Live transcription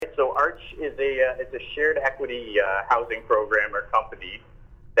So Arch is it's a shared equity housing program or company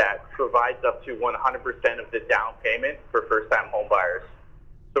that provides up to 100% of the down payment for first-time home buyers.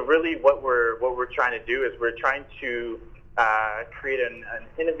 So really, what we're trying to do is we're trying to create an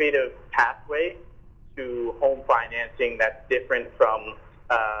innovative pathway to home financing that's different from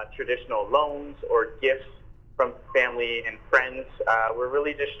traditional loans or gifts from family and friends. We're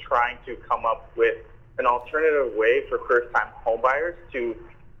really just trying to come up with an alternative way for first-time homebuyers to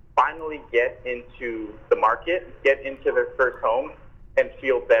finally get into the market, get into their first home, and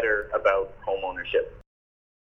feel better about home ownership.